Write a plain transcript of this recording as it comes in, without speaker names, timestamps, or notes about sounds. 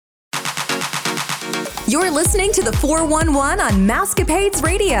You're listening to the 411 on Mousecapades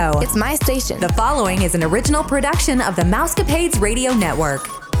Radio. It's my station. The following is an original production of the Mousecapades Radio Network.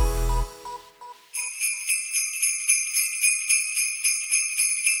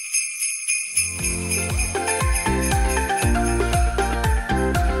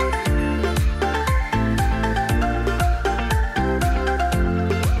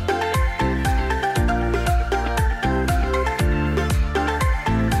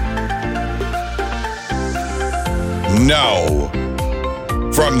 Now,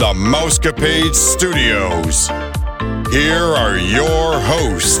 from the Mousecapades Studios, here are your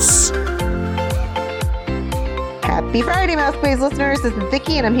hosts. Happy Friday, Mousecapades listeners. This is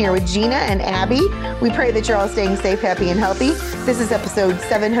Vicki, and I'm here with Gina and Abby. We pray that you're all staying safe, happy, and healthy. This is episode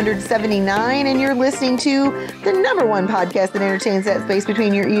 779, and you're listening to the number one podcast that entertains that space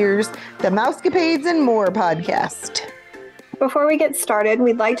between your ears, the Mousecapades and More podcast. Before we get started,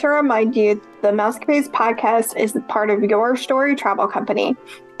 we'd like to remind you the Mousecapades podcast is part of Your Story Travel Company.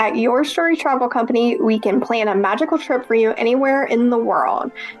 At Your Story Travel Company, we can plan a magical trip for you anywhere in the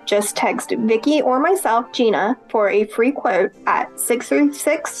world. Just text Vicki or myself, Gina, for a free quote at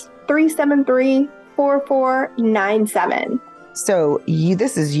 636-373-4497. So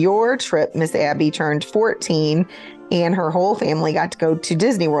this is your trip. Miss Abby turned 14, and her whole family got to go to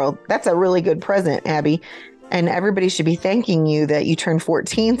Disney World. That's a really good present, Abby. And everybody should be thanking you that you turned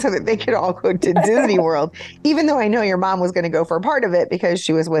 14 so that they could all go to Disney World, even though I know your mom was going to go for a part of it because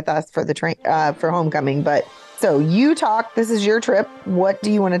she was with us for the for homecoming. But so you talk, this is your trip. What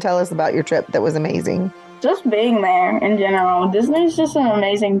do you want to tell us about your trip that was amazing? Just being there in general. Disney's just an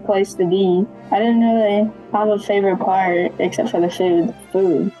amazing place to be. I didn't really have a favorite part except for the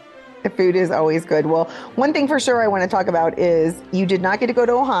food. The food is always good. Well, one thing for sure I want to talk about is you did not get to go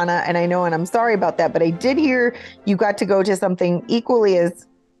to Ohana, and I know, and I'm sorry about that, but I did hear you got to go to something equally as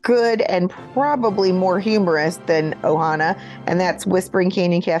good and probably more humorous than Ohana, and that's Whispering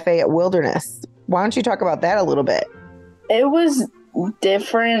Canyon Cafe at Wilderness. Why don't you talk about that a little bit? It was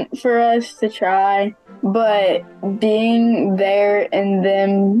different for us to try, but being there and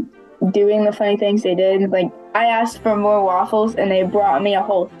them doing the funny things they did, like I asked for more waffles and they brought me a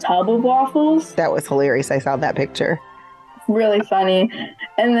whole tub of waffles. That was hilarious. I saw that picture. Really funny.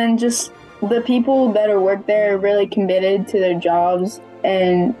 And then just the people that are work there are really committed to their jobs,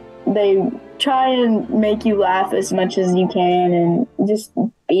 and they try and make you laugh as much as you can, and just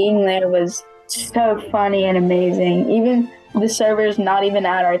being there was so funny and amazing. Even the servers not even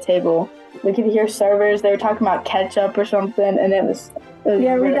at our table, we could hear servers, they were talking about ketchup or something, and it was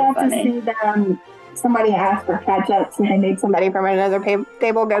yeah, really we got funny. to see them. Somebody asked for ketchup, so they made somebody from another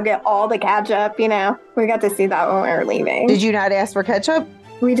table go get all the ketchup, We got to see that when we were leaving. Did you not ask for ketchup?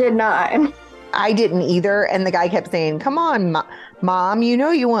 We did not. I didn't either. And the guy kept saying, come on, Mom, you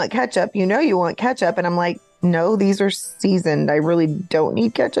know you want ketchup. You know you want ketchup. And I'm like, no, these are seasoned. I really don't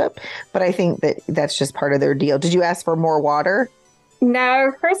need ketchup. But I think that's just part of their deal. Did you ask for more water?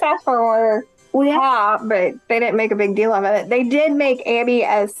 No, Chris asked for more. But they didn't make a big deal of it. They did make Abby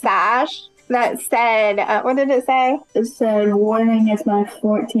a sash that said, what did it say? It said, warning, it's my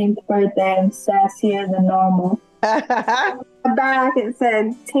 14th birthday. I'm sassier than normal. Back it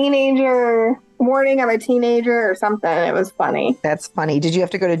said, teenager, warning, I'm a teenager or something. It was funny. That's funny. Did you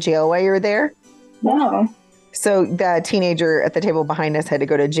have to go to jail while you were there? No. So the teenager at the table behind us had to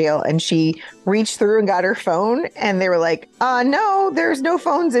go to jail, and she reached through and got her phone, and they were like, no, there's no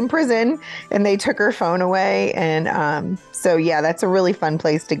phones in prison. And they took her phone away. And so, yeah, that's a really fun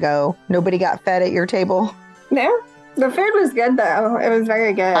place to go. Nobody got fed at your table? No, the food was good, though. It was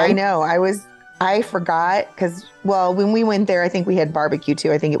very good. I know. I forgot because, well, when we went there, I think we had barbecue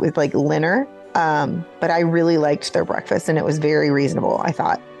too. I think it was like Linner. But I really liked their breakfast, and it was very reasonable, I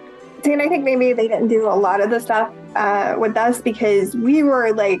thought. See, and I think maybe they didn't do a lot of the stuff with us because we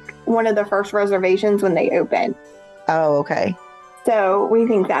were like one of the first reservations when they opened. Oh, okay. So we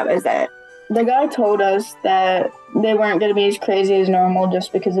think that was it. The guy told us that they weren't going to be as crazy as normal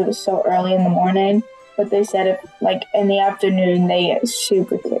just because it was so early in the morning. But they said if, like, in the afternoon, they get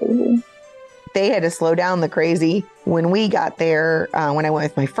super crazy. They had to slow down the crazy when we got there, when I went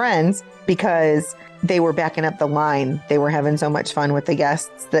with my friends, because they were backing up the line. They were having so much fun with the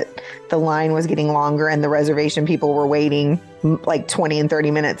guests that the line was getting longer, and the reservation people were waiting like 20 and 30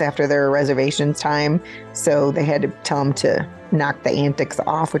 minutes after their reservations time. So they had to tell them to knock the antics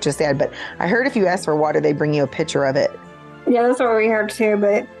off, which is sad. But I heard if you ask for water, they bring you a pitcher of it. Yeah, that's what we heard too,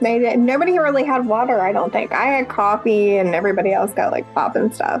 but nobody really had water, I don't think. I had coffee and everybody else got like pop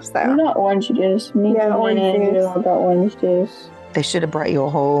and stuff. So We got orange juice. Me and orange juice. Angela got orange juice. They should have brought you a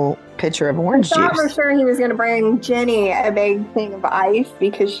whole pitcher of I orange thought for juice. sure he was going to bring Jenny a big thing of ice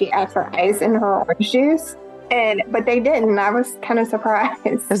because she asked for ice in her orange juice. But they didn't. I was kind of surprised.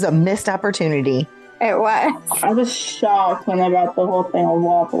 It was a missed opportunity. It was. I was shocked when they brought the whole thing of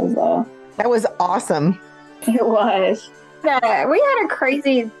waffles, though. That was awesome. It was. Yeah, we had a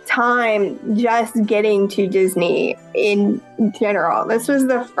crazy time just getting to Disney in general. This was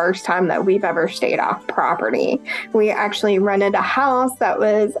the first time that we've ever stayed off property. We actually rented a house that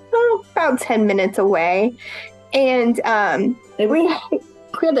was about 10 minutes away. And we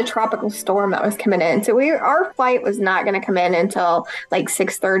had a tropical storm that was coming in. So our flight was not going to come in until like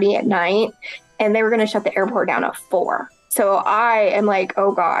 6:30 at night. And they were going to shut the airport down at 4. So I am like,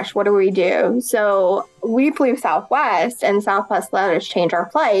 oh gosh, what do we do? So we flew Southwest, and Southwest let us change our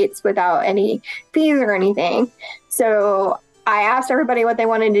flights without any fees or anything. So I asked everybody what they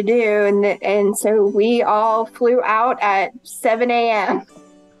wanted to do, and so we all flew out at 7 a.m.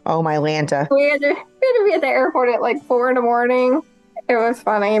 Oh, my Lanta. We had to be at the airport at like 4 in the morning. It was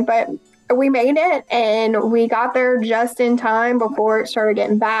funny, but we made it, and we got there just in time before it started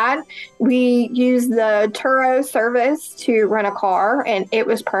getting bad. We used the Turo service to rent a car, and it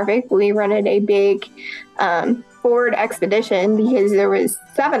was perfect. We rented a big Ford Expedition because there was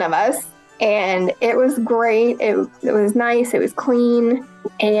 7 of us, and it was great. It was nice. It was clean,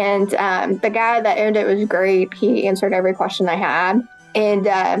 and the guy that owned it was great. He answered every question I had, and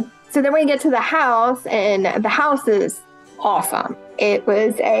so then we get to the house, and the house is awesome. It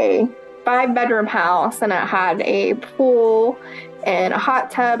was a 5-bedroom house, and it had a pool and a hot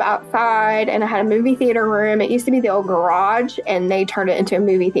tub outside, and it had a movie theater room. It used to be the old garage, and they turned it into a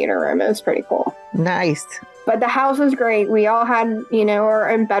movie theater room. It was pretty cool. Nice. But the house was great. We all had, our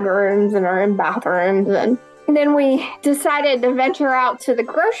own bedrooms and our own bathrooms. And then we decided to venture out to the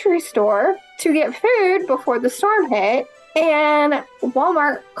grocery store to get food before the storm hit, and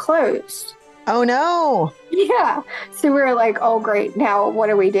Walmart closed. Oh, no. Yeah. So we were like, oh, great. Now what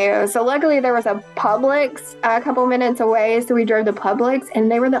do we do? So luckily there was a Publix a couple minutes away. So we drove to Publix,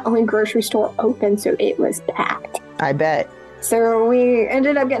 and they were the only grocery store open. So it was packed. I bet. So we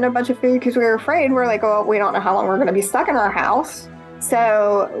ended up getting a bunch of food because we were afraid. We're like, oh, we don't know how long we're going to be stuck in our house.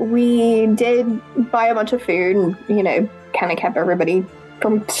 So we did buy a bunch of food and, kind of kept everybody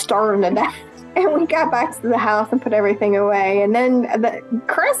from starving to death. And we got back to the house and put everything away. And then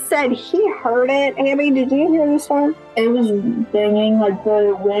Chris said he heard it. Abby, did you hear the storm? It was banging, like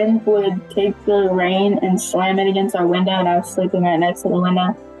the wind would take the rain and slam it against our window, and I was sleeping right next to the window.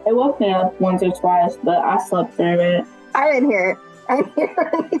 It woke me up once or twice, but I slept through it. I didn't hear it. I didn't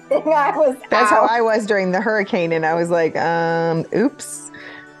hear anything. That's how I was during the hurricane, and I was like, oops.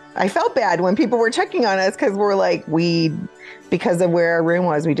 I felt bad when people were checking on us because we're like, because of where our room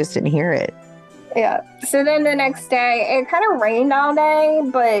was, we just didn't hear it. Yeah. So then the next day, it kind of rained all day,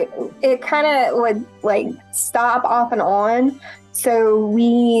 but it kind of would like stop off and on. So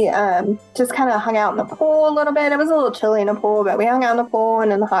we just kind of hung out in the pool a little bit. It was a little chilly in the pool, but we hung out in the pool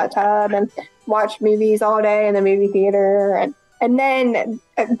and in the hot tub and watched movies all day in the movie theater. And then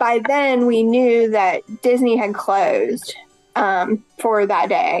by then we knew that Disney had closed for that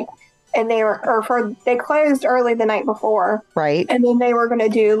day. And they closed early the night before. Right. And then they were going to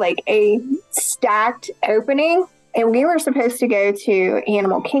do like a stacked opening. And we were supposed to go to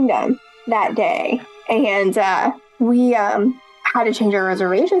Animal Kingdom that day. And we had to change our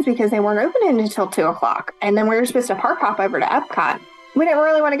reservations because they weren't opening until 2:00. And then we were supposed to park hop over to Epcot. We didn't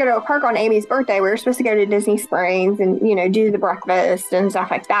really want to go to a park on Amy's birthday. We were supposed to go to Disney Springs and, do the breakfast and stuff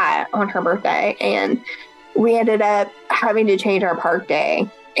like that on her birthday. And we ended up having to change our park day.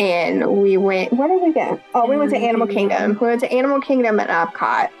 And we went, where did we go? Oh, we went to Animal Kingdom. We went to Animal Kingdom at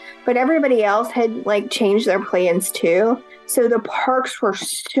Epcot. But everybody else had like changed their plans too. So the parks were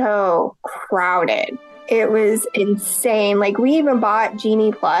so crowded. It was insane. Like we even bought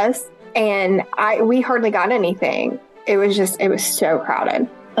Genie Plus, and we hardly got anything. It was so crowded.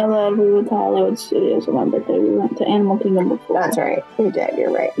 I love we went to Hollywood Studios on my birthday. We went to Animal Kingdom before. That's right. We did.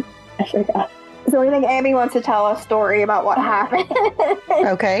 You're right. I forgot. So I think Abby wants to tell a story about what happened.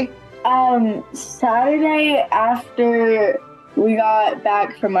 Okay. Saturday after we got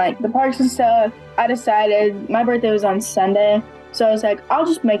back from like the parks and stuff, I decided my birthday was on Sunday. So I was like, I'll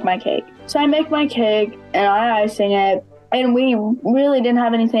just make my cake. So I make my cake and I icing it. And we really didn't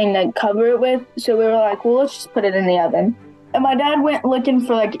have anything to cover it with. So we were like, well, let's just put it in the oven. And my dad went looking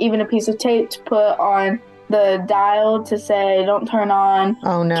for like even a piece of tape to put on the dial to say don't turn on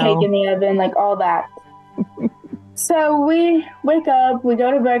cake in the oven, like all that. So we wake up, we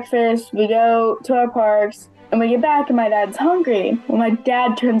go to breakfast, we go to our parks, and we get back and my dad's hungry. Well, my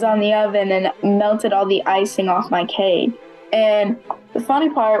dad turns on the oven and melted all the icing off my cake. And the funny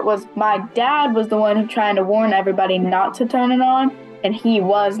part was my dad was the one who tried to warn everybody not to turn it on, and he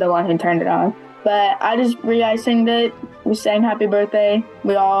was the one who turned it on. But I just re-icinged it. We sang happy birthday.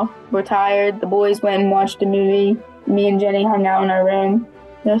 We all were tired. The boys went and watched a movie. Me and Jenny hung out in our room.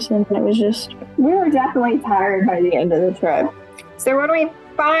 Yes, and it was just... We were definitely tired by the end of the trip. So when we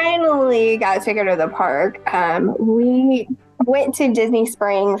finally got to go to the park, we went to Disney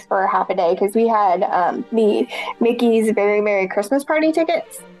Springs for half a day because we had the Mickey's Very Merry Christmas Party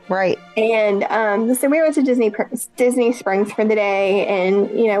tickets. Right. And so we went to Disney Springs for the day and,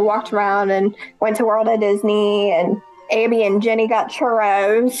 walked around and went to World of Disney. And Abby and Jenny got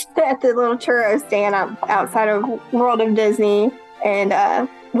churros at the little churro stand outside of World of Disney. And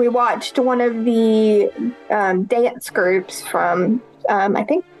we watched one of the dance groups from, I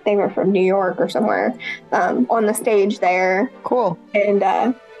think they were from New York or somewhere, on the stage there. Cool.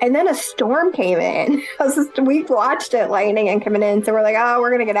 And then a storm came in. We watched it lightning and coming in. So we're like, oh, we're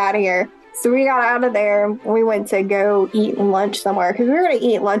going to get out of here. So we got out of there. We went to go eat lunch somewhere because we were going to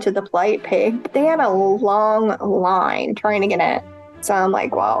eat lunch at the Polite Pig. But they had a long line trying to get in. So I'm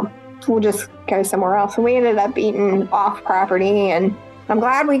like, well, we'll just go somewhere else. So we ended up eating off property. And I'm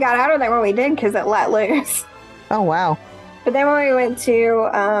glad we got out of there when we did because it let loose. Oh, wow. But then when we went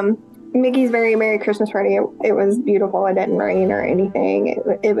to Mickey's Very Merry Christmas Party, it was beautiful. It didn't rain or anything.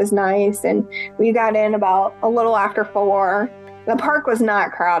 It was nice. And we got in about a little after 4. The park was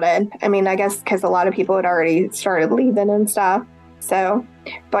not crowded. I mean, I guess because a lot of people had already started leaving and stuff. So,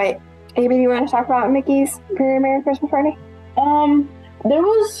 but Amy, do you want to talk about Mickey's Very Merry Christmas Party? There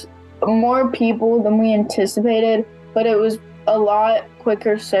was more people than we anticipated, but it was a lot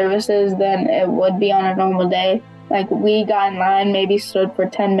quicker services than it would be on a normal day. Like, we got in line, maybe stood for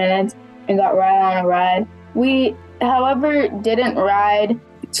 10 minutes, and got right on a ride. We, however, didn't ride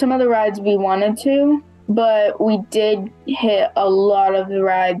some of the rides we wanted to, but we did hit a lot of the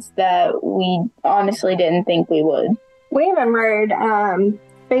rides that we honestly didn't think we would. We even rode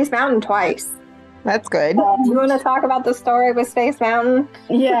Space Mountain twice. That's good. Do you want to talk about the story with Space Mountain?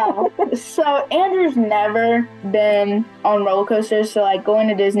 Yeah. So Andrew's never been on roller coasters. So like going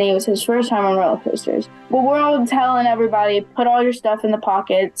to Disney was his first time on roller coasters. But we're all telling everybody, put all your stuff in the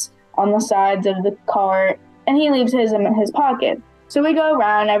pockets on the sides of the cart. And he leaves his in his pocket. So we go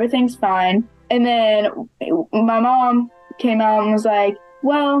around, everything's fine. And then my mom came out and was like,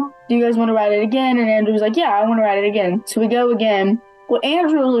 well, do you guys want to ride it again? And Andrew was like, yeah, I want to ride it again. So we go again. Well,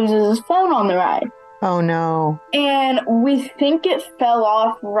 Andrew loses his phone on the ride. Oh, no. And we think it fell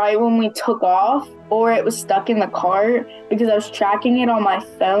off right when we took off, or it was stuck in the cart because I was tracking it on my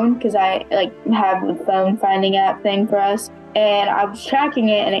phone because I have the phone finding app thing for us. And I was tracking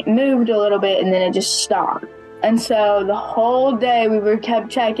it and it moved a little bit and then it just stopped. And so the whole day we kept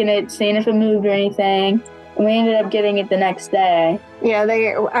checking it, seeing if it moved or anything. And we ended up getting it the next day. Yeah,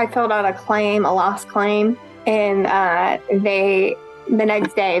 I filled out a lost claim. And the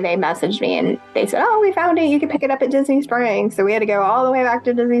next day they messaged me and they said, oh, we found it. You can pick it up at Disney Springs. So we had to go all the way back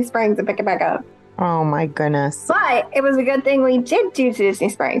to Disney Springs and pick it back up. Oh, my goodness. But it was a good thing we did do to Disney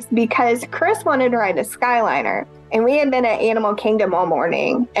Springs because Chris wanted to ride a Skyliner. And we had been at Animal Kingdom all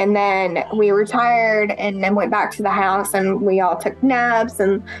morning. And then we retired and then went back to the house and we all took naps.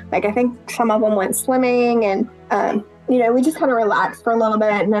 And I think some of them went swimming. And, we just kind of relaxed for a little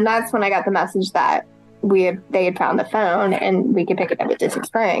bit. And then that's when I got the message that they had found the phone and we could pick it up at Disney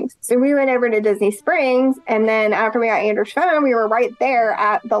Springs. So we went over to Disney Springs, and then after we got Andrew's phone, we were right there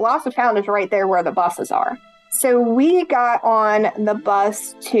at the Lost and Found is right there where the buses are. So we got on the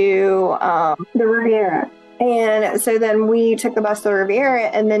bus to the Riviera. And so then we took the bus to the Riviera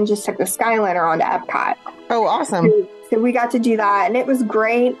and then just took the Skyliner on to Epcot. Oh, awesome. So we got to do that and it was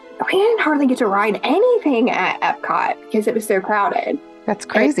great. We didn't hardly get to ride anything at Epcot because it was so crowded. That's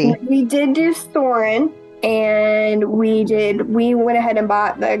crazy. And we did do Soarin', and we went ahead and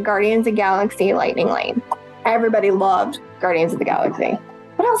bought the Guardians of the Galaxy Lightning Lane. Everybody loved Guardians of the Galaxy.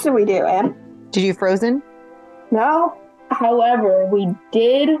 What else did we do, Em? Did you Frozen? No. However, we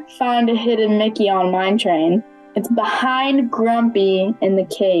did find a hidden Mickey on Mine Train. It's behind Grumpy in the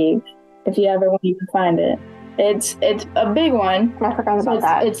cave, if you ever want to find it. It's a big one. I forgot about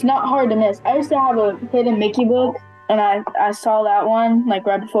that. It's not hard to miss. I used to have a hidden Mickey book. And I saw that one,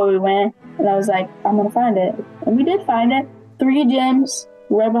 right before we went, and I was like, I'm going to find it. And we did find it. 3 gems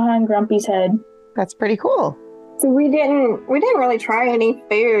right behind Grumpy's head. That's pretty cool. So we didn't really try any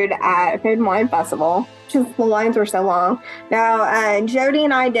food at Food and Wine Festival, just the lines were so long. Now, Jody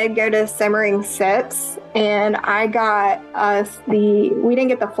and I did go to Simmering 6, and I got us we didn't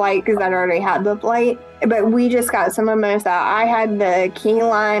get the flight because I'd already had the flight, but we just got some mimosa. I had the key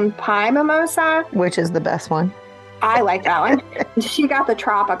lime pie mimosa. Which is the best one? I like that one. She got the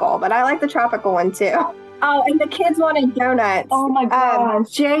tropical, but I like the tropical one too. Oh, and the kids wanted donuts. Oh my god.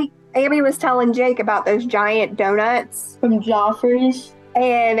 Abby was telling Jake about those giant donuts From Joffrey's.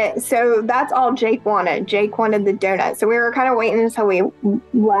 and so that's all Jake wanted. Jake wanted the donuts. So we were kind of waiting until we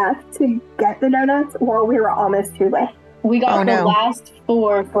left to get the donuts. Well, we were almost too late. We got the last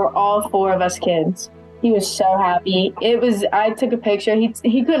 4 for all 4 of us kids. He was so happy. I took a picture.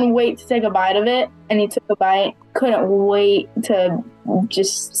 He couldn't wait to take a bite of it, and he took a bite. Couldn't wait to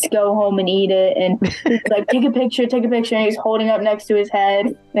just go home and eat it. And he was like, take a picture. And he's holding up next to his head.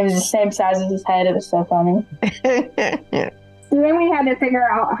 And it was the same size as his head. It was so funny. So then we had to figure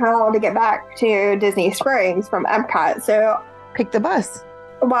out how to get back to Disney Springs from Epcot. So, Pick the bus.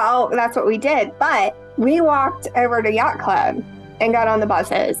 well, that's what we did. But we walked over to Yacht Club and got on the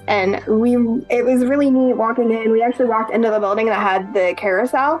buses. And it was really neat walking in. We actually walked into the building that had the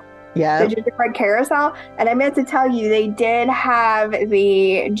carousel, Yeah. the gingerbread carousel. And I meant to tell you, they did have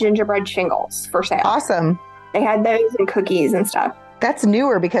the gingerbread shingles for sale. Awesome. They had those and cookies and stuff. That's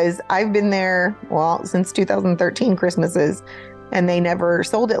newer because I've been there, since 2013 Christmases, and they never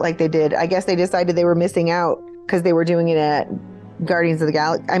sold it like they did. I guess they decided they were missing out because they were doing it at Guardians of the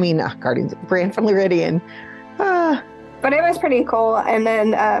Galaxy. I mean, not Guardians, Grand Floridian. But it was pretty cool. And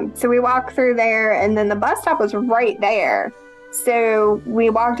then, so we walked through there, and then the bus stop was right there. So we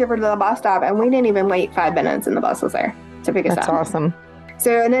walked over to the bus stop, and we didn't even wait 5 minutes, and the bus was there to pick us That's up. awesome.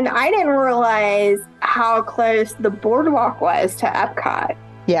 So, and then I didn't realize how close the boardwalk was to Epcot.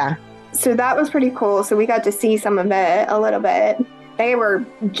 Yeah. So that was pretty cool. So we got to see some of it a little bit. They were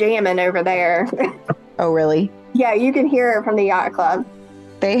jamming over there. Oh, really? Yeah, you can hear it from the yacht club.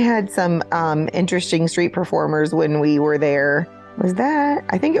 They had some interesting street performers when we were there.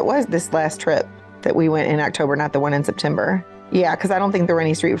 I think it was this last trip that we went in October, not the one in September. Yeah, because I don't think there were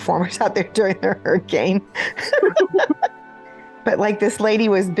any street performers out there during the hurricane. But like this lady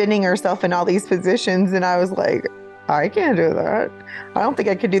was bending herself in all these positions, and I was like, I can't do that. I don't think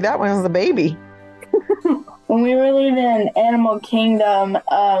I could do that when I was a baby. When we were leaving Animal Kingdom,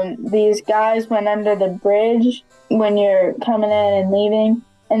 these guys went under the bridge when you're coming in and leaving,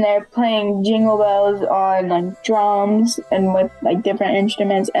 and they're playing Jingle Bells on like drums and with like different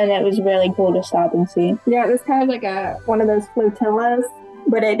instruments, and it was really cool to stop and see. Yeah, it was kind of like one of those flotillas,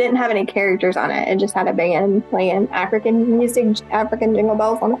 but it didn't have any characters on it. It just had a band playing African music, African Jingle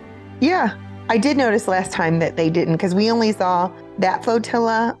Bells on it. Yeah, I did notice last time that they didn't, because we only saw that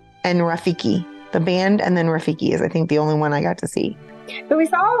flotilla and Rafiki, the band, and then Rafiki is, I think, the only one I got to see. But we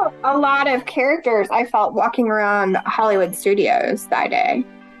saw a lot of characters, I felt, walking around Hollywood Studios that day.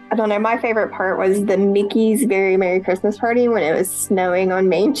 I don't know, my favorite part was the Mickey's Very Merry Christmas Party when it was snowing on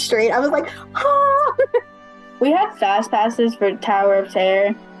Main Street. I was like, ah! We had fast passes for Tower of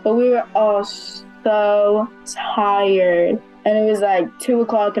Terror, but we were all so tired. And it was like 2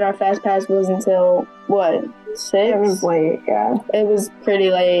 o'clock, and our fast pass was until, 6? It was late, yeah. It was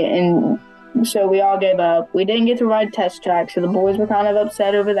pretty late, and so we all gave up. We didn't get to ride Test Track, so the boys were kind of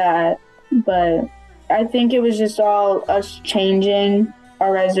upset over that. But I think it was just all us changing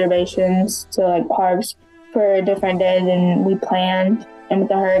our reservations to like parks for a different day than we planned, and with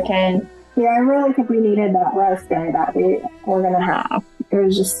the hurricane. Yeah, I really think we needed that rest day that we were going to have. It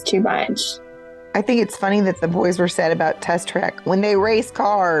was just too much. I think it's funny that the boys were sad about Test Track when they race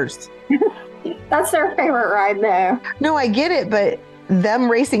cars. That's their favorite ride, though. No, I get it, but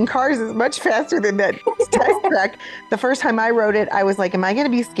them racing cars is much faster than that Test Track. The first time I rode it, I was like, am I going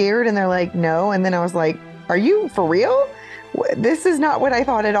to be scared? And they're like, no. And then I was like, are you for real? This is not what I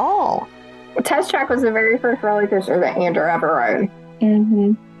thought at all. Test Track was the very first roller coaster that Andrew ever rode.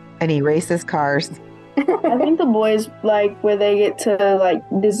 Mm-hmm. And he races cars. I think the boys like where they get to like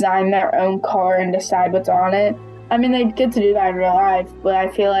design their own car and decide what's on it. I mean, they get to do that in real life, but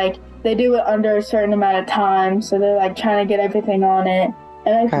I feel like they do it under a certain amount of time, so they're like trying to get everything on it.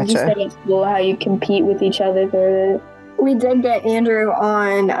 And I just think it's cool how you compete with each other through it. We did get Andrew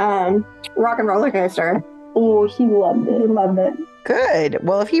on Rock and Roller Coaster. Oh, he loved it. He loved it. Good.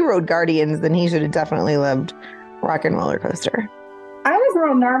 Well, if he rode Guardians, then he should have definitely loved Rock and Roller Coaster. I was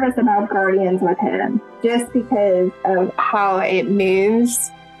real nervous about Guardians with him just because of how it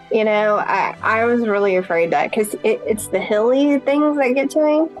moves. You know, I was really afraid that because it's the hilly things that get to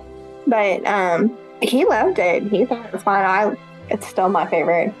him. But he loved it. He thought it was fine. It's still my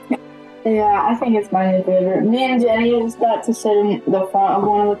favorite. Yeah, I think it's my favorite. Me and Jenny just got to sit in the front of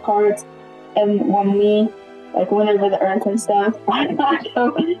one of the carts, and when we went over the earth and stuff, I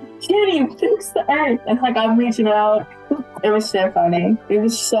go, Jenny, fix the earth. And I'm reaching out. It was so funny. It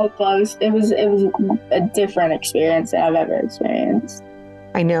was so close. It was a different experience than I've ever experienced.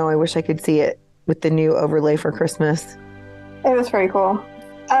 I know. I wish I could see it with the new overlay for Christmas. It was pretty cool.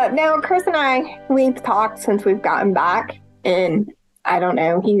 Now, Chris and I, we've talked since we've gotten back, and I don't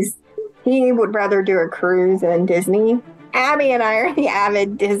know, he would rather do a cruise than Disney. Abby and I are the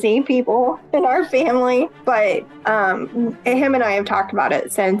avid Disney people in our family, but him and I have talked about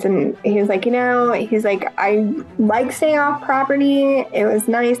it since, and he's like, I like staying off property. It was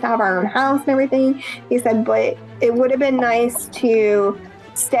nice to have our own house and everything. He said, but it would have been nice to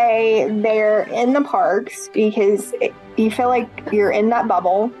stay there in the parks because you feel like you're in that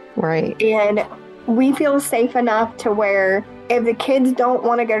bubble. Right. And we feel safe enough to where if the kids don't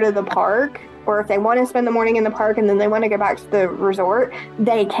want to go to the park, or if they want to spend the morning in the park and then they want to go back to the resort,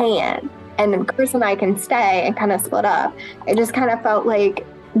 they can. And then Chris and I can stay and kind of split up. It just kind of felt like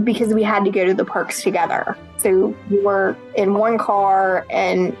because we had to go to the parks together. So we were in one car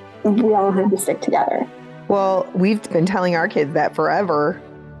and we all had to stick together. Well, we've been telling our kids that forever.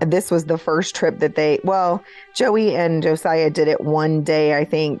 This was the first trip that Joey and Josiah did it one day, I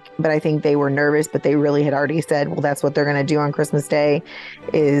think, but I think they were nervous, but they really had already said, well, that's what they're going to do on Christmas Day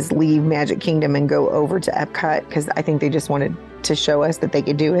is leave Magic Kingdom and go over to Epcot, because I think they just wanted to show us that they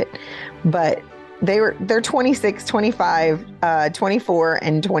could do it. But they're 26, 25, 24,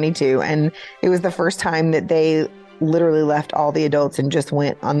 and 22. And it was the first time that they literally left all the adults and just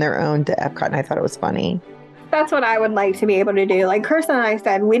went on their own to Epcot. And I thought it was funny. That's what I would like to be able to do. Like Chris and I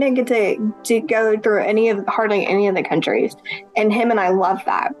said, we didn't get to go through hardly any of the countries. And him and I love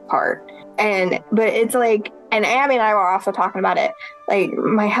that part. But it's like, and Abby and I were also talking about it. Like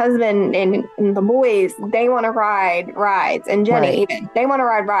my husband and the boys, they want to ride rides. And Jenny even, they want to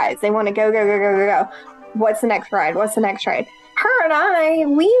ride rides. They want to go. What's the next ride? What's the next ride? Her and I,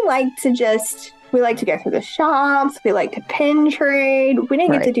 we like to go through the shops. We like to pin trade. We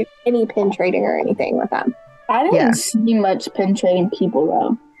didn't get to do any pin trading or anything with them. I didn't see much pin trading people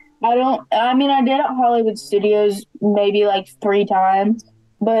though. I did at Hollywood Studios maybe like 3 times,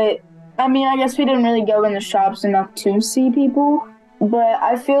 but I guess we didn't really go in the shops enough to see people. But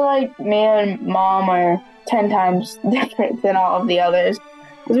I feel like me and Mom are 10 times different than all of the others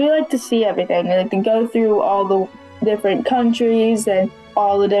because we like to see everything. We like to go through all the different countries and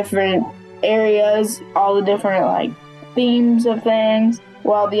all the different areas, all the different like themes of things,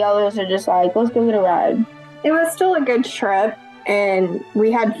 while the others are just like, let's go get a ride. It was still a good trip, and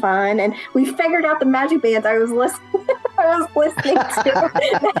we had fun, and we figured out the magic bands. I was listening to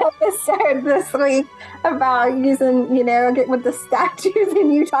the episode this week about using, with the statues,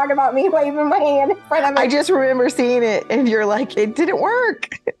 and you talk about me waving my hand in front of it. I just remember seeing it, and you're like, it didn't work.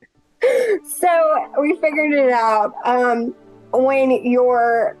 So we figured it out. When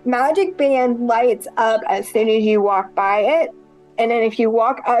your magic band lights up as soon as you walk by it, and then if you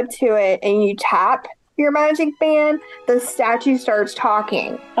walk up to it and you tap your magic band, the statue starts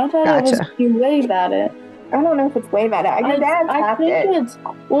talking. I thought it was you wave at it. I don't know if it's wave at it. Your dad tapped it.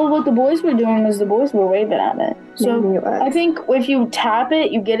 What the boys were doing was the boys were waving at it. So I think if you tap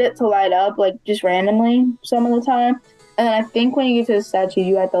it, you get it to light up like just randomly some of the time. And I think when you get to the statue,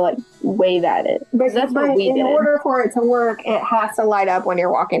 you have to like wave at it. But that's what we did. In order for it to work, it has to light up when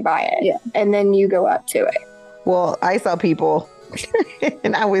you're walking by it. Yeah. And then you go up to it. Well, I saw people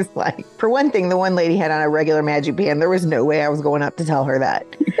and I was like, for one thing, the one lady had on a regular magic band. There was no way I was going up to tell her that.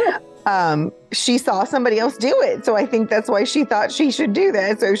 She saw somebody else do it. So I think that's why she thought she should do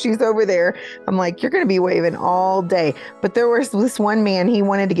that. So she's over there. I'm like, you're going to be waving all day. But there was this one man, he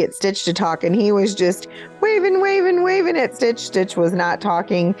wanted to get Stitch to talk, and he was just waving at Stitch. Stitch was not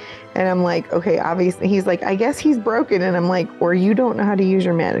talking. And I'm like, okay, obviously. He's like, I guess he's broken. And I'm like, or you don't know how to use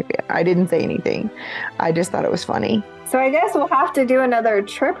your magic band. I didn't say anything. I just thought it was funny. So I guess we'll have to do another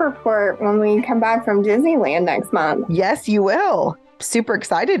trip report when we come back from Disneyland next month. Yes, you will. Super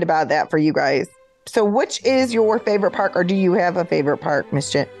excited about that for you guys. So which is your favorite park, or do you have a favorite park,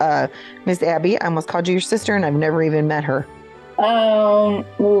 Miss Abby? I almost called you your sister and I've never even met her. I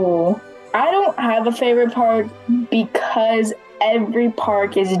don't have a favorite park because every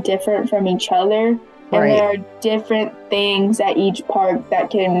park is different from each other. And there are different things at each park that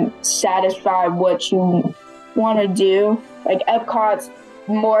can satisfy what you want to do. Like Epcot's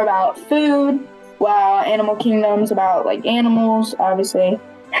more about food, while Animal Kingdom's about like animals, obviously.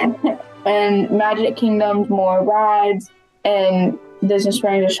 And Magic Kingdom's more rides, and Disney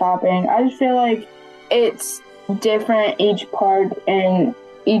Springs is shopping. I just feel like it's different each park, and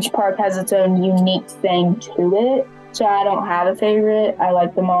each park has its own unique thing to it. So I don't have a favorite. I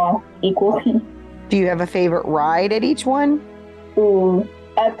like them all equally. Do you have a favorite ride at each one? Ooh,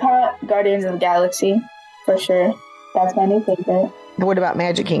 Epcot, Guardians of the Galaxy, for sure. That's my new favorite. What about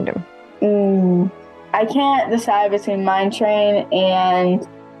Magic Kingdom? I can't decide between Mine Train and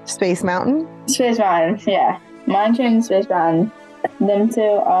Space Mountain? Space Mountain, yeah. Mine and Space Mountain. Them two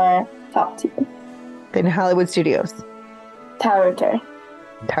are top 2. Then Hollywood Studios. Tower of Terror.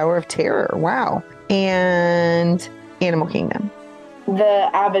 Tower of Terror. Wow. And Animal Kingdom. The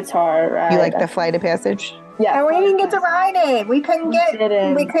Avatar ride. You like the Flight of Passage? Yeah. And we didn't get to ride it. We couldn't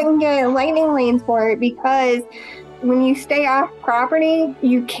get lightning lanes for it because when you stay off property,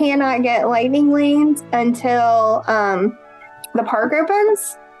 you cannot get lightning lanes until the park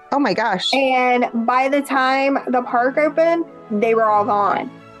opens. Oh my gosh. And by the time the park opened, they were all gone.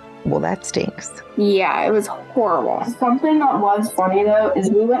 Well, that stinks. Yeah, it was horrible. Something that was funny though is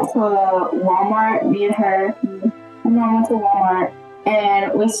we went to Walmart, me and her. And then went to Walmart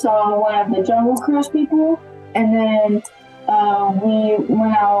and we saw one of the Jungle Cruise people. And then we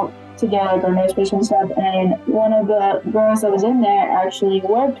went out to get like our nose fish and stuff. And one of the girls that was in there actually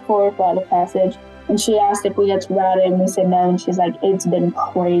worked for Flight of Passage. And she asked if we get to ride it, and we said no. And she's like, it's been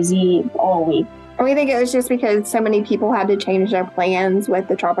crazy all week. And we think it was just because so many people had to change their plans with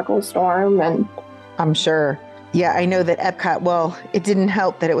the tropical storm. And I'm sure. Yeah, I know that Epcot, well, it didn't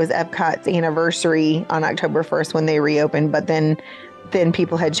help that it was Epcot's anniversary on October 1st when they reopened, but then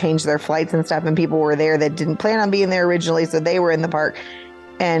people had changed their flights and stuff, and people were there that didn't plan on being there originally, so they were in the park.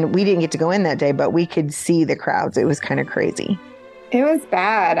 And we didn't get to go in that day, but we could see the crowds. It was kind of crazy. it was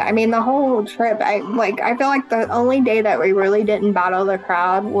bad. I mean, the whole trip, I feel like the only day that we really didn't battle the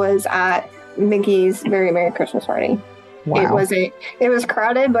crowd was at Mickey's Very Merry Christmas Party. Wow. It was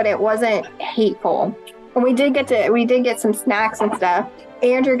crowded, but it wasn't hateful. And we did get some snacks and stuff.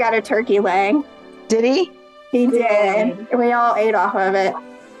 Andrew got a turkey leg. Did he? He did. We all ate off of it.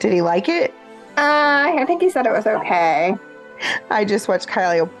 Did he like it? I think he said it was okay. I just watched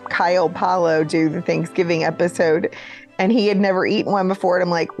Kyle Paulo do the Thanksgiving episode, and he had never eaten one before. And I'm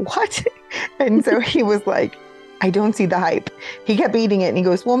like, what? And so he was like, I don't see the hype. He kept eating it, and he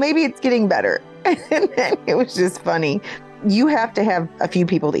goes, well, maybe it's getting better. And then it was just funny. You have to have a few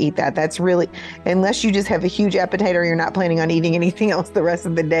people to eat that. That's really, unless you just have a huge appetite or you're not planning on eating anything else the rest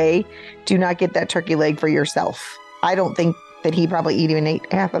of the day, do not get that turkey leg for yourself. I don't think that he probably even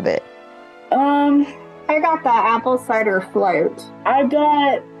ate half of it. I got the apple cider float. I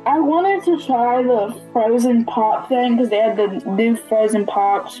wanted to try the frozen pop thing because they had the new frozen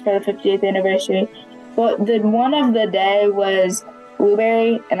pops for the 50th anniversary. But the one of the day was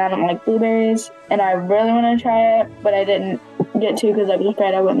blueberry, and I don't like blueberries, and I really want to try it, but I didn't get to because I was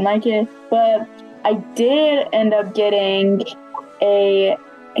afraid I wouldn't like it. But I did end up getting a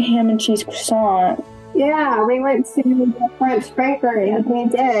ham and cheese croissant. Yeah, we went to the French bakery. We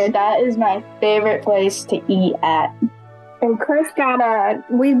did. That is my favorite place to eat at. And Chris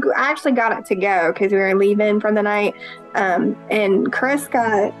we actually got it to go because we were leaving for the night. And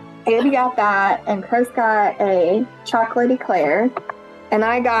Abby got that, and Chris got a chocolate eclair, and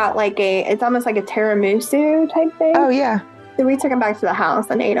I got it's almost like a tiramisu type thing. Oh, yeah. So we took them back to the house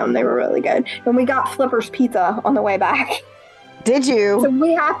and ate them. They were really good. And we got Flipper's Pizza on the way back. Did you? So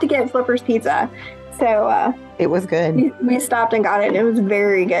we have to get Flipper's Pizza. So it was good. We stopped and got it, and it was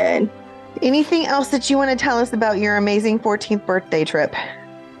very good. Anything else that you want to tell us about your amazing 14th birthday trip?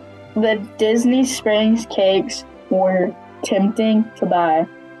 The Disney Springs cakes were tempting to buy.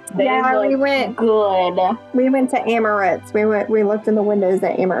 We went good. We went to Emirates. We looked in the windows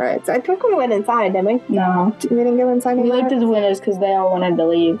at Emirates. I think we went inside, didn't we? No. We didn't go inside. We looked at the windows because they all wanted to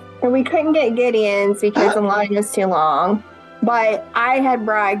leave. And we couldn't get Gideon's because the line was too long. But I had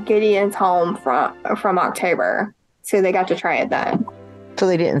brought Gideon's home from October, so they got to try it then. So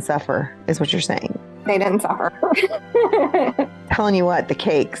they didn't suffer, is what you're saying. They didn't suffer. Telling you what, the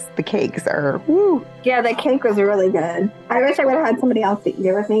cakes are, woo. Yeah, the cake was really good. I wish I would have had somebody else to eat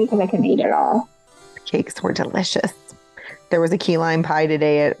it with me because I couldn't eat it all. The cakes were delicious. There was a key lime pie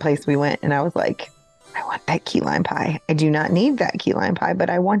today at a place we went, and I was like, I want that key lime pie. I do not need that key lime pie, but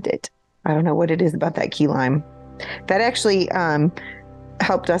I want it. I don't know what it is about that key lime. That actually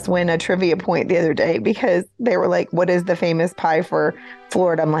helped us win a trivia point the other day because they were like, what is the famous pie for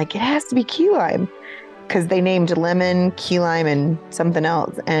Florida? I'm like, it has to be key lime. Because they named lemon, key lime, and something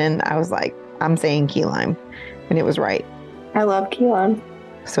else. And I was like, I'm saying key lime. And it was right. I love key lime.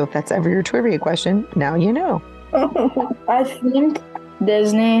 So if that's ever your trivia question, now you know. I think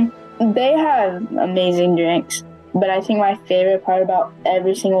Disney, they have amazing drinks. But I think my favorite part about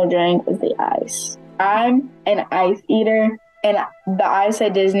every single drink was the ice. I'm an ice eater. And the ice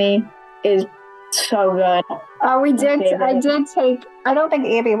at Disney is so good. We did. I don't think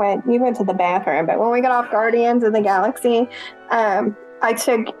Abby went. You went to the bathroom, but when we got off Guardians of the Galaxy, I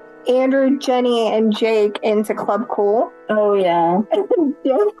took Andrew, Jenny, and Jake into Club Cool. Oh yeah.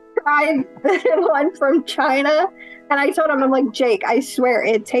 tried the one from China, and I told him, I'm like, Jake, I swear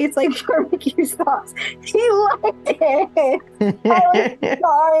it tastes like barbecue sauce. He liked it. I was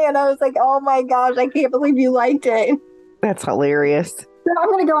sorry, and I was like, oh my gosh, I can't believe you liked it. That's hilarious. So I'm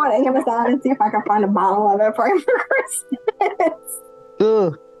gonna go on Amazon and see if I can find a bottle of it for him for Christmas.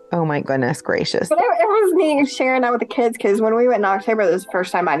 Ooh. Oh my goodness gracious. But it was me sharing that with the kids because when we went in October, this was the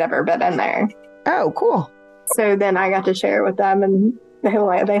first time I'd ever been in there. Oh, cool. So then I got to share it with them, and they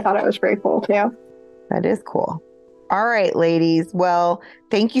thought it was pretty cool too. That is cool. All right, ladies. Well,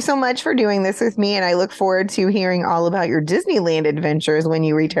 thank you so much for doing this with me. And I look forward to hearing all about your Disneyland adventures when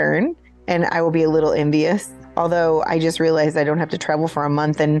you return. And I will be a little envious. Although I just realized I don't have to travel for a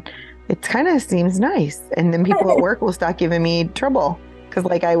month, and it kind of seems nice. And then people at work will stop giving me trouble. Because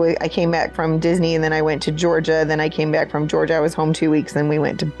like I came back from Disney, and then I went to Georgia. Then I came back from Georgia. I was home 2 weeks. Then we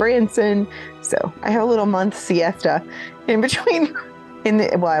went to Branson. So I have a little month siesta in between.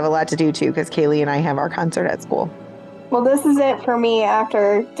 Well, I have a lot to do too, because Kaylee and I have our concert at school. Well, this is it for me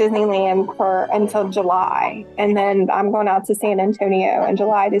after Disneyland until July. And then I'm going out to San Antonio in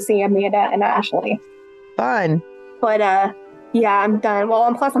July to see Amanda and Ashley. Fun. But yeah, I'm done. Well,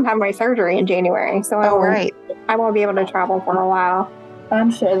 and plus I'm having my surgery in January. So I won't be able to travel for a while. I'm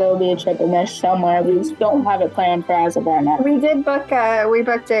sure there'll be a trip in there somewhere. We just don't have it planned for as of right now. We did booked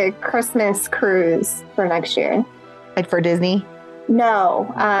a Christmas cruise for next year. Like for Disney? No,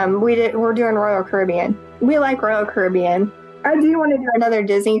 we're doing Royal Caribbean. We like Royal Caribbean. I do want to do another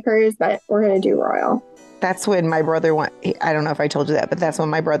Disney cruise, but we're going to do Royal. That's when my brother I don't know if I told you that, but that's when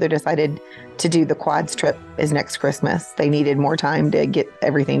my brother decided to do the quads trip is next Christmas. They needed more time to get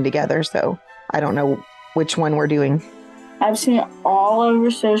everything together. So I don't know which one we're doing. I've seen all over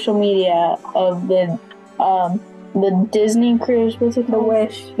social media of the Disney cruise. What's it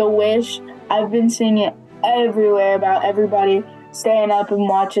called? The Wish. I've been seeing it everywhere about everybody staying up and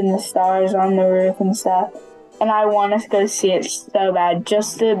watching the stars on the roof and stuff. And I want to go see it so bad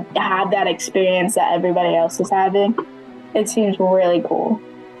just to have that experience that everybody else is having. It seems really cool.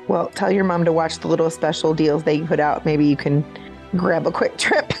 Well, tell your mom to watch the little special deals they put out. Maybe you can grab a quick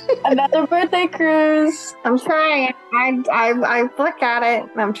trip. Another birthday cruise. I'm trying. I look at it.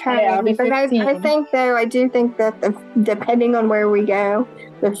 I'm trying. But I do think that depending on where we go,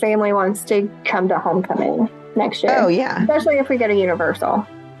 the family wants to come to homecoming next year. Oh, yeah. Especially if we go to Universal.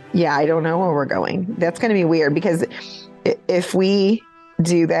 Yeah, I don't know where we're going. That's going to be weird because if we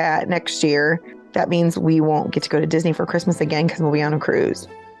do that next year, that means we won't get to go to Disney for Christmas again because we'll be on a cruise.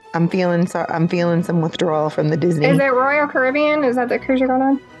 I'm feeling some withdrawal from the Disney. Is it Royal Caribbean? Is that the cruise you're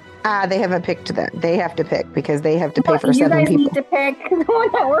going on? They haven't picked that. They have to pick because they have to pay for 7 people. You guys need to pick the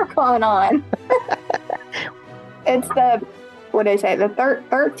one that we're going on. It's the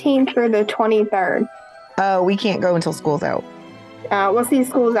 13th through the 23rd. Oh, we can't go until school's out. We'll see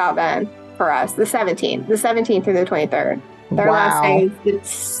school's out then for us. The 17th through the 23rd. Their last day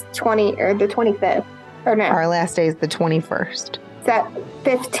is the 25th. Or no. Our last day is the 21st. That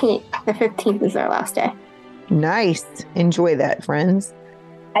 15th. The 15th is our last day. Nice. Enjoy that, friends.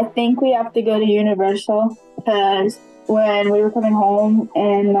 I think we have to go to Universal because when we were coming home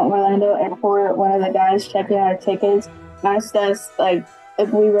in Orlando Airport, one of the guys checking our tickets asked us like if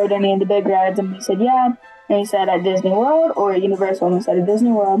we rode any of the big rides, and we said yeah. And he said at Disney World or at Universal, and we said at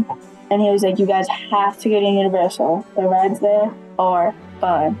Disney World. And he was like, you guys have to go to Universal. The rides there are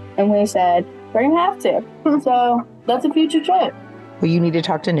fun. And we said, we're going to have to. So that's a future trip. Well, you need to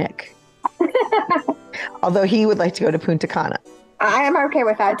talk to Nick. Although he would like to go to Punta Cana. I am okay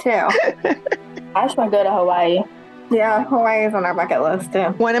with that, too. I just want to go to Hawaii. Yeah, Hawaii is on our bucket list, too.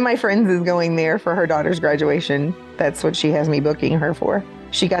 One of my friends is going there for her daughter's graduation. That's what she has me booking her for.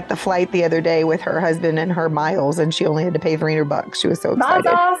 She got the flight the other day with her husband and her miles, and she only had to pay $300. She was so excited.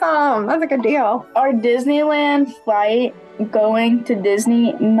 That's awesome. That's a good deal. Our Disneyland flight going to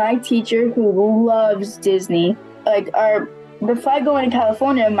Disney, my teacher who loves Disney, the flight going to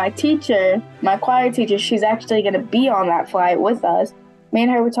California, my teacher, my choir teacher, she's actually going to be on that flight with us. Me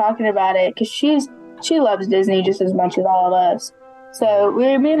and her were talking about it because she loves Disney just as much as all of us. So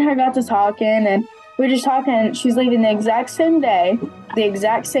me and her got to talking, and we were just talking. She's leaving the exact same day, the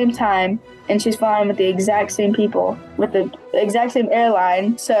exact same time, and she's flying with the exact same people, with the exact same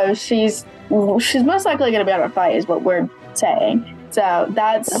airline. So she's most likely going to be on a flight, is what we're saying. So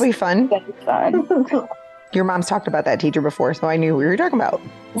that'll be fun. Fun. Your mom's talked about that teacher before, so I knew who we were talking about.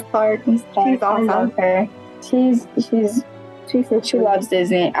 She's awesome. I love her. She said she loves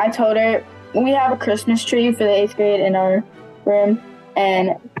Disney. I told her we have a Christmas tree for the 8th grade in our room,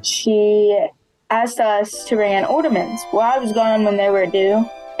 and she asked us to bring in ornaments. Well, I was gone when they were due,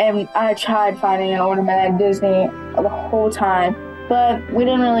 and I tried finding an ornament at Disney the whole time. but we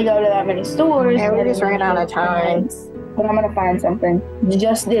didn't really go to that many stores. Yeah, we just ran out of time. But I'm gonna find something.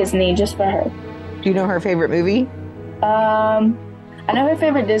 Just Disney, just for her. Do you know her favorite movie? I know her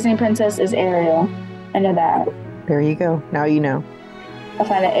favorite Disney princess is Ariel. I know that. There you go. Now you know. I'll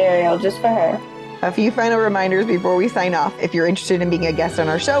find an Ariel just for her. A few final reminders before we sign off. If you're interested in being a guest on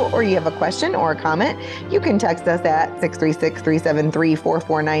our show or you have a question or a comment, you can text us at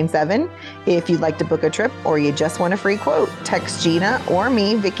 636-373-4497. If you'd like to book a trip or you just want a free quote, text Gina or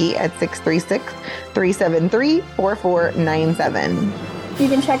me, Vicky, at 636-373-4497. You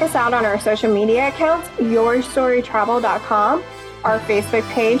can check us out on our social media accounts, yourstorytravel.com, our Facebook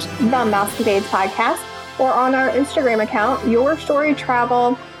page, The Mousecapades Podcast, or on our Instagram account,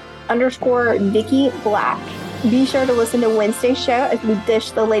 yourstorytravel_Vicky Black. Be sure to listen to Wednesday's show as we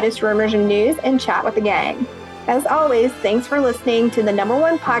dish the latest rumors and news and chat with the gang. As always, thanks for listening to the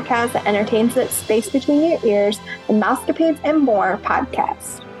 #1 podcast that entertains that space between your ears, the Mousecapades and More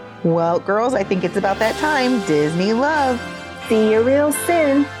podcast. Well, girls, I think it's about that time. Disney love. See you real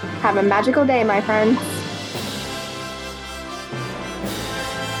soon. Have a magical day, my friends.